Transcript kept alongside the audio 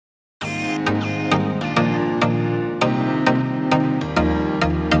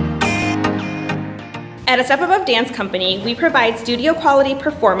At A Step Above Dance Company, we provide studio quality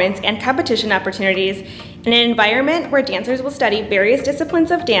performance and competition opportunities in an environment where dancers will study various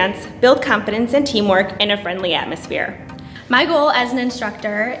disciplines of dance, build confidence and teamwork in a friendly atmosphere. My goal as an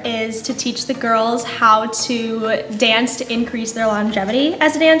instructor is to teach the girls how to dance to increase their longevity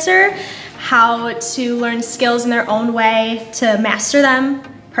as a dancer, how to learn skills in their own way to master them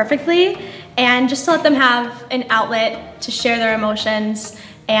perfectly, and just to let them have an outlet to share their emotions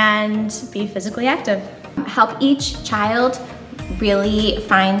and be physically active. Help each child really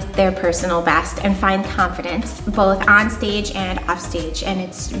find their personal best and find confidence both on stage and off stage, and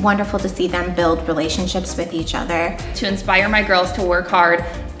it's wonderful to see them build relationships with each other. To inspire my girls to work hard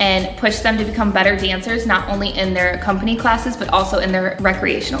and push them to become better dancers, not only in their company classes but also in their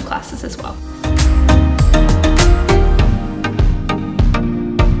recreational classes as well.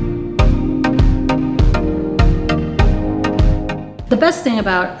 The best thing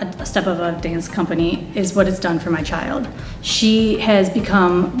about A Step Above Dance Company is what it's done for my child. She has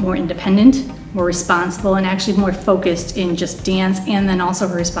become more independent, more responsible, and actually more focused in just dance, and then also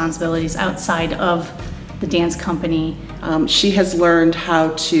her responsibilities outside of the dance company. She has learned how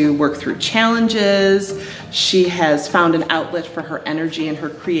to work through challenges. She has found an outlet for her energy and her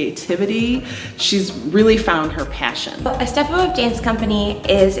creativity. She's really found her passion. A Step Above Dance Company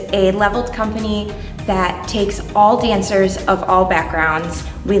is a leveled company that takes all dancers of all backgrounds.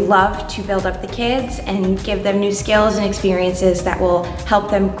 We love to build up the kids and give them new skills and experiences that will help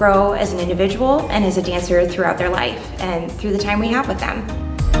them grow as an individual and as a dancer throughout their life and through the time we have with them.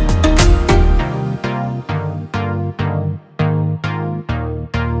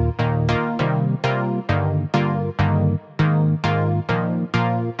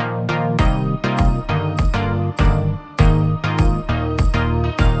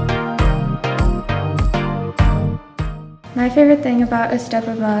 My favorite thing about A Step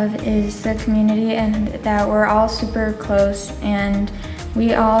Above is the community and that we're all super close and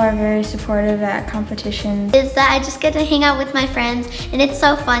we all are very supportive at competitions. Is that I just get to hang out with my friends and it's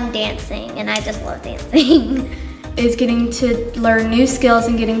so fun dancing and I just love dancing. Is getting to learn new skills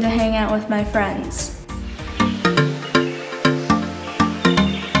and getting to hang out with my friends.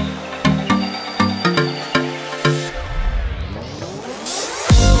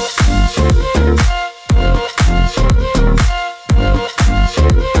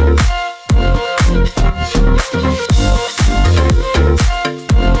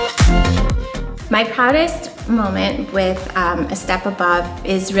 My proudest moment with A Step Above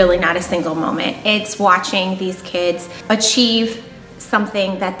is really not a single moment. It's watching these kids achieve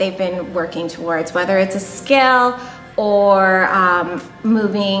something that they've been working towards, whether it's a skill or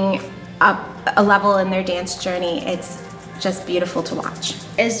moving up a level in their dance journey. It's just beautiful to watch.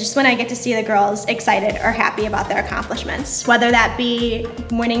 Is just when I get to see the girls excited or happy about their accomplishments, whether that be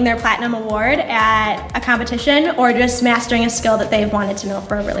winning their platinum award at a competition or just mastering a skill that they've wanted to know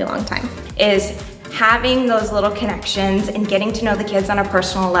for a really long time. Is having those little connections and getting to know the kids on a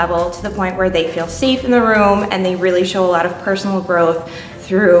personal level to the point where they feel safe in the room and they really show a lot of personal growth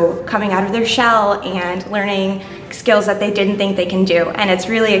through coming out of their shell and learning skills that they didn't think they can do. And it's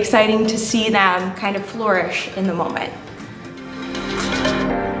really exciting to see them kind of flourish in the moment.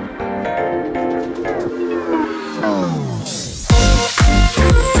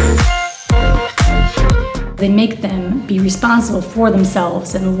 They make them be responsible for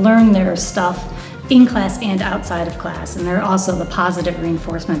themselves and learn their stuff in class and outside of class. And they're also the positive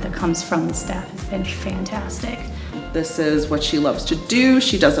reinforcement that comes from the staff has been fantastic. This is what she loves to do.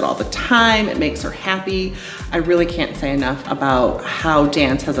 She does it all the time. It makes her happy. I really can't say enough about how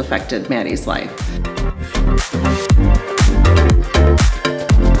dance has affected Maddie's life.